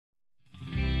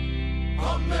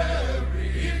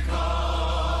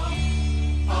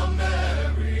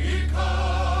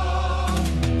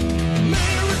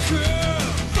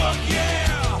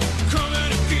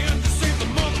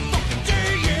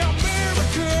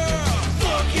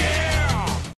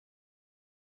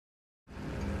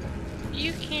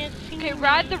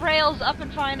ride the rails up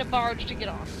and find a barge to get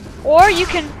on. Or you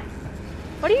can...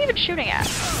 What are you even shooting at?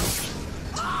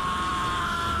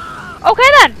 Okay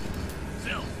then!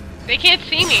 They can't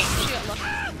see me. She got lucky.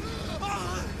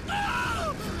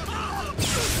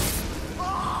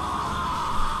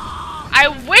 I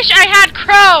wish I had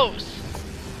crows!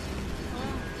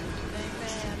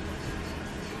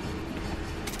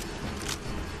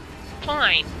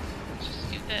 Fine. Let's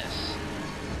just do this.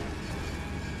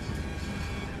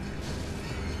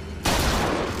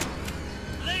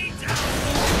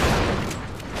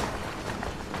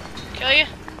 Kill you?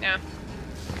 No.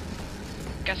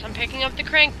 Guess I'm picking up the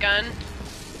crank gun.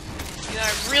 You know,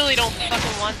 I really don't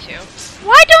fucking want to.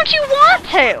 Why don't you want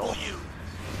to?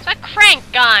 It's a crank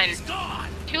gun!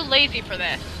 Too lazy for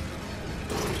this.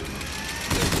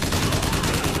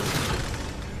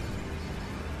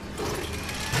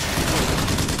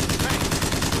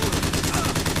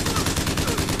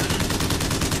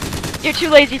 You're too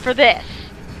lazy for this.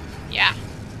 Yeah.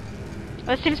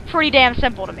 That seems pretty damn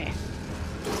simple to me.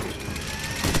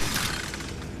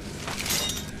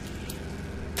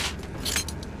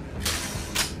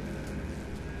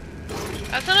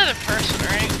 That's another person,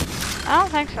 right? I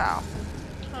don't think so.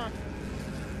 Huh.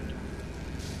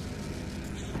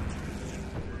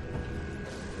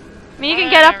 I mean, you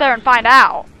can get up there and find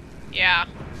out. Yeah.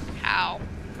 How?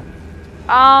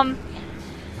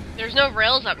 There's no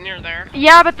rails up near there.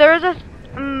 Yeah, but there is a...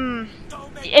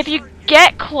 if you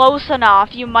get close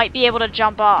enough, you might be able to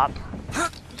jump up.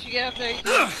 Once you get up there, you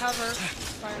can cover.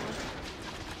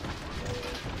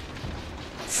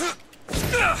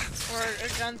 Or a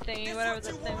gun thingy, whatever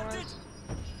the thing was.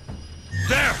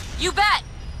 There! You bet!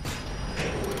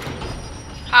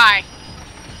 Hi.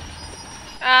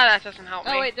 Ah, that doesn't help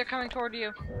me. Oh wait, they're coming toward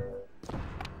you.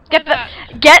 Get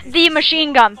the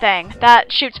machine gun thing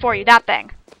that shoots for you, that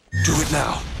thing. Do it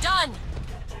now. Done!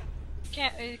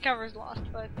 Can't, cover's lost,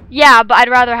 but... Yeah, but I'd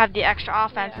rather have the extra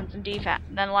offense and some defense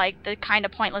than, like, the kind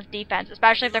of pointless defense,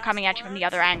 especially if they're coming at you from the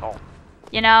other angle.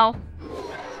 You know?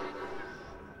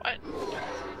 What?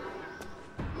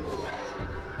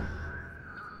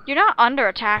 You're not under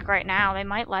attack right now, they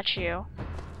might let you.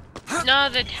 No,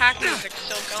 the attack music's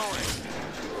still going.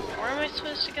 Where am I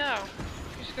supposed to go?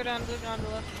 Just go down to the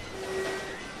gondola.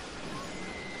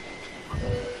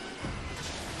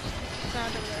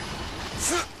 Sound over there.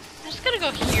 I'm just gonna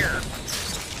go here.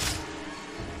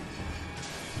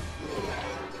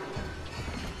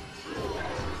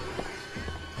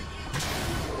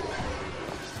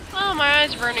 Oh, my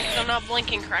eyes are burning because I'm not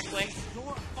blinking correctly.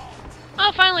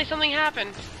 Oh, finally something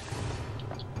happened.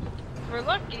 If we're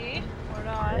lucky, or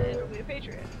not, it'll be a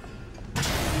Patriot.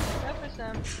 That was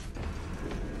them.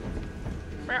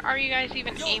 Where are you guys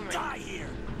even aiming?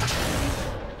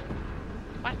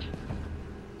 What?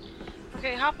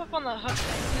 Okay, hop up on the hook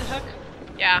thing. See the hook?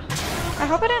 Yeah. I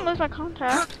hope I didn't lose my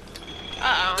contact.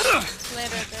 Uh-oh.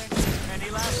 Land right there. Any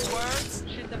last words?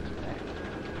 Shoot them from there.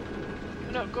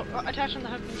 No, go attach on the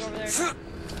hook and go over there.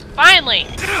 Finally!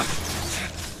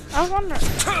 I was wondering.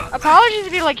 Apologies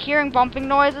if you like hearing bumping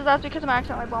noises, that's because I'm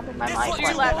accidentally bumping my mic. To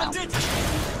your left.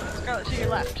 Scarlet, to your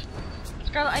left.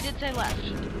 Scarlet, I did say left.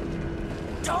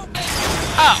 Oh.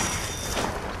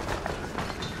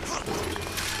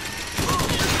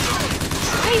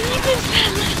 I even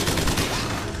said left.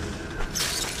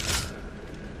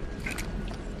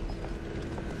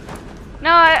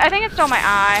 No, I think it's still my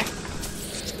eye.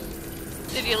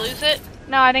 Did you lose it?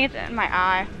 No, I think it's in my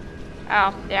eye.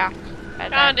 Oh, yeah.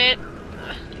 Right Found there. it.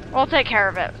 We'll take care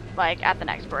of it, like, at the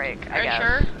next break, I Are you guess.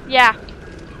 sure? Yeah.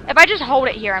 If I just hold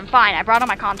it here, I'm fine. I brought all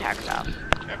my contact stuff.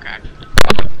 Okay.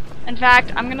 In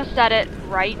fact, I'm gonna set it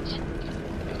right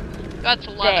That's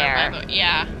leather, there. by the way.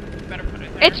 Yeah. Better put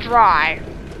it there. It's dry.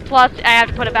 Plus, I have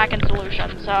to put it back in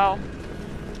solution, so...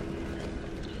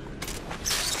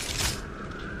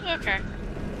 Okay.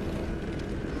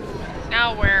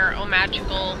 Now where? Oh,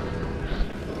 magical.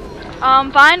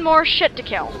 Find more shit to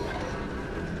kill.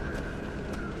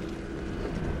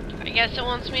 I guess it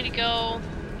wants me to go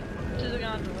To the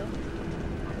gondola.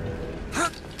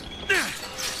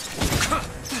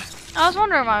 I was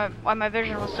wondering why my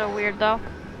vision was so weird, though.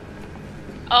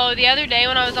 Oh, the other day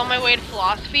when I was on my way to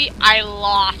philosophy, I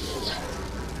lost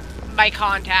my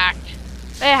contact.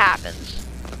 It happens.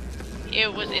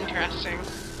 It was interesting.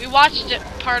 We watched it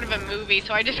part of a movie,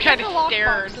 so I just kind of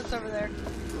stared. That's over there.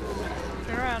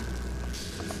 Turn around.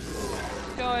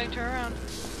 Going, turn around.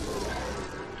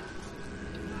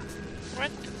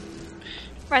 What?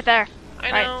 Right there.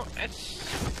 I Right. know, it's...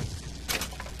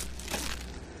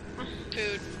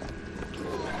 Food.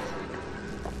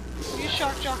 You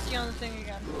shock jockey on the thing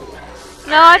again.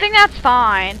 No, I think that's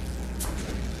fine.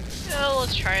 Oh,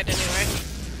 let's try it anyway.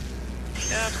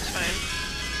 Yeah, it's fine.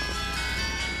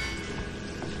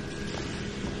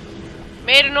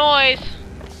 Made a noise.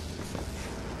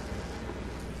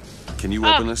 Can you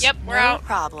open this? Yep, we're No out.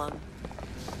 problem.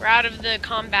 We're out of the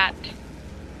combat.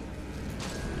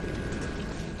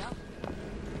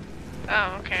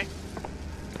 Oh, okay.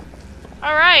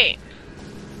 Alright.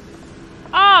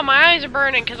 Oh, my eyes are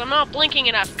burning because I'm not blinking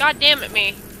enough. God damn it,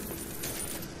 me.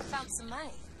 Found some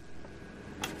money.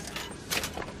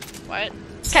 What?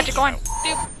 Catch it going.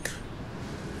 Doop.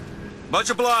 Much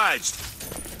obliged.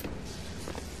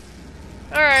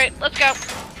 Alright, let's go.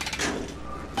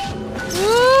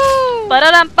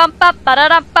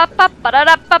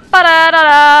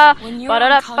 When you were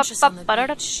unconscious on the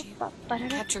beach, you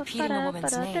kept repeating a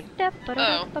woman's name.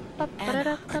 Oh.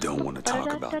 Anna. I don't want to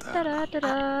talk about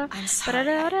that. I'm sorry.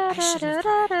 I shouldn't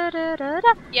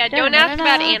have. Yeah, don't ask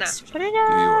about Anna.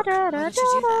 New York. Why did you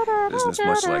do that? Business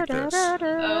much like this.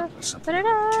 Oh. Something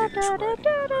kid is right.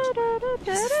 It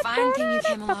was a fine thing you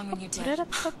came along when you did.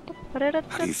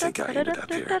 How do you think I ended up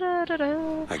here?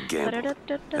 I gambled,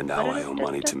 and now I owe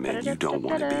money to men you don't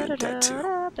want to be in debt to.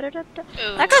 Ooh.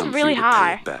 That goes Come really here to pay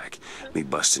high. it back. Me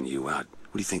busting you out.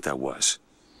 What do you think that was?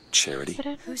 Charity?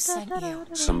 Who sent you?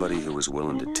 Somebody who was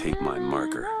willing to take my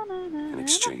marker in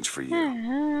exchange for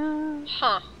you.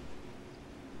 Huh.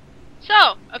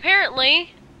 So,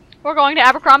 apparently... We're going to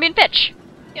Abercrombie and Fitch.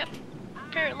 Yep.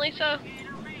 Apparently so.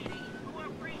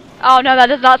 Oh no, that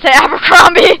does not say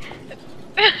Abercrombie.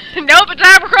 Nope, it's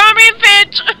Abercrombie and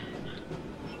Fitch!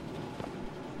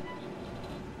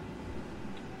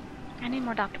 I need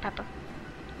more Dr. Pepper.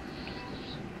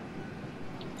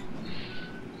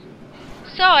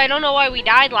 So, I don't know why we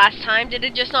died last time. Did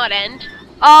it just not end?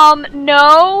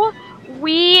 No.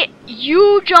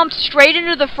 You jumped straight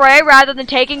into the fray rather than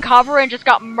taking cover and just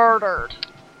got murdered.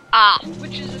 Ah.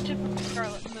 Which is a typical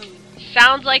Scarlet move.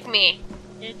 Sounds like me.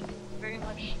 It's very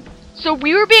much. So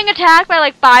we were being attacked by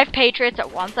like 5 Patriots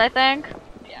at once, I think.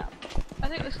 Yeah. I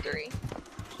think it was 3.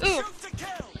 Ooh.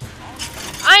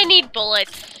 I need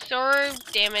bullets or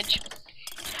damage.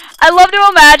 I love to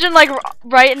imagine, like,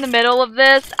 right in the middle of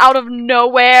this, out of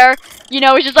nowhere, you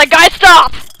know, he's just like, guys,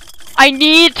 stop! I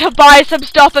need to buy some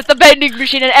stuff at the vending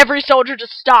machine, and every soldier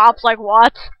just stops, like,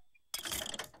 what?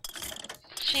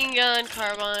 Machine gun,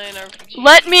 carbine, RPG.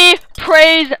 Let me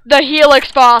praise the Helix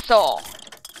fossil!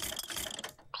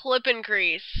 Clip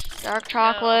increase. Dark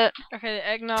chocolate. Okay, the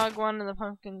eggnog one and the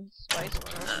pumpkin spice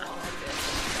one.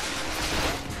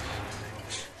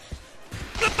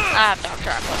 I have dark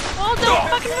chocolate. Well, don't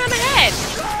fucking run ahead.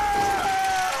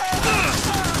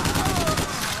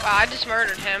 Wow, I just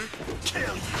murdered him.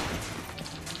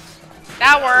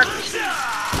 That worked.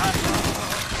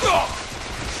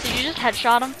 Did you just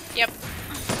headshot him? Yep.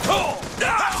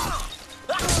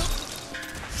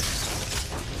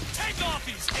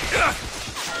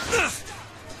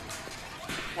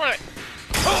 What?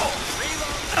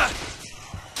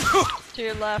 To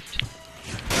your left.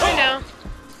 I know.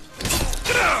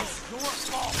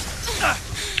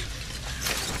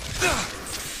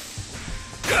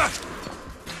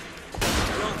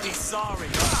 Don't be sorry.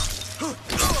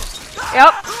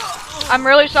 Yep. I'm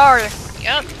really sorry.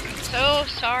 Yep. So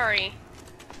sorry.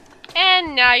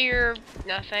 And now you're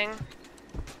nothing.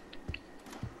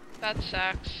 That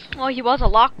sucks. Well, he was a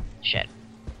lock. Shit.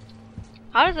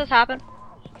 How does this happen?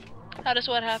 How does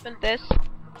what happen? This?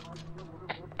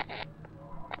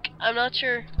 I'm not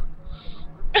sure.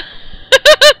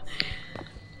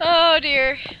 Oh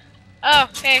dear. Oh,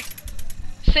 hey.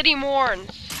 City mourns.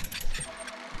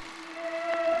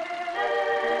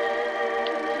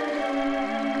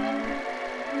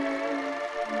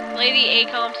 Lady A.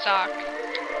 Comstock.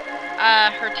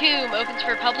 Her tomb opens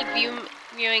for public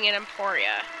viewing in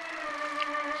Emporia.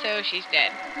 So she's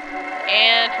dead.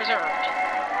 And preserved.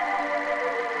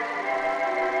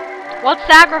 What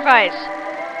sacrifice?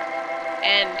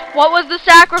 And What was the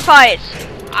sacrifice?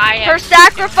 I have Her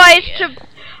sacrifice to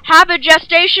have a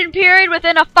gestation period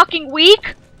within a fucking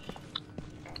week?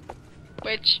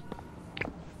 Which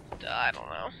I don't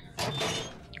know.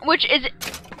 Which is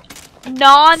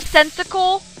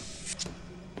nonsensical.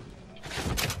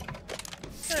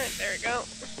 Alright, there we go.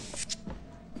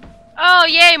 Oh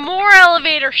yay, more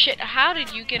elevator shit. How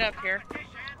did you get up here?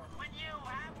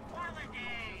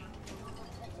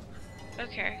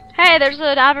 Okay. Hey, there's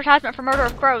an advertisement for Murder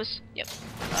of Crows. Yep.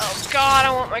 Oh god,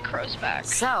 I want my crows back.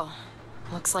 So,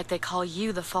 looks like they call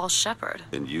you the false shepherd.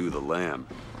 And you, the lamb.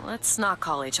 Let's not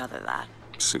call each other that.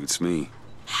 Suits me.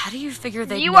 How do you figure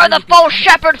they You are the false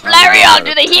shepherd Flareon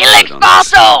to the Helix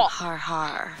fossil! Har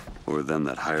har. Or them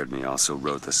that hired me also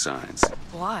wrote the signs.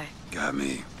 Why? Got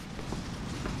me.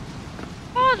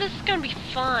 Oh, Oh, this is gonna be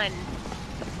fun.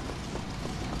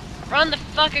 Run the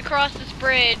fuck across this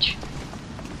bridge.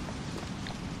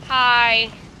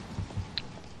 Hi.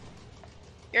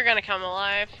 You're gonna come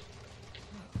alive.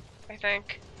 I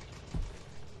think.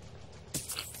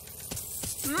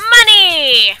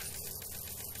 Money!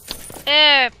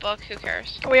 Book, who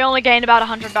cares? We only gained about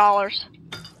 $100.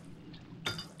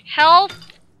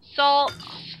 Health,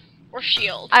 salts, or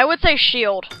shield? I would say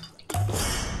shield.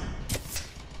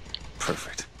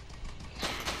 Perfect.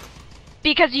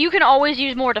 Because you can always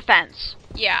use more defense.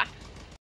 Yeah.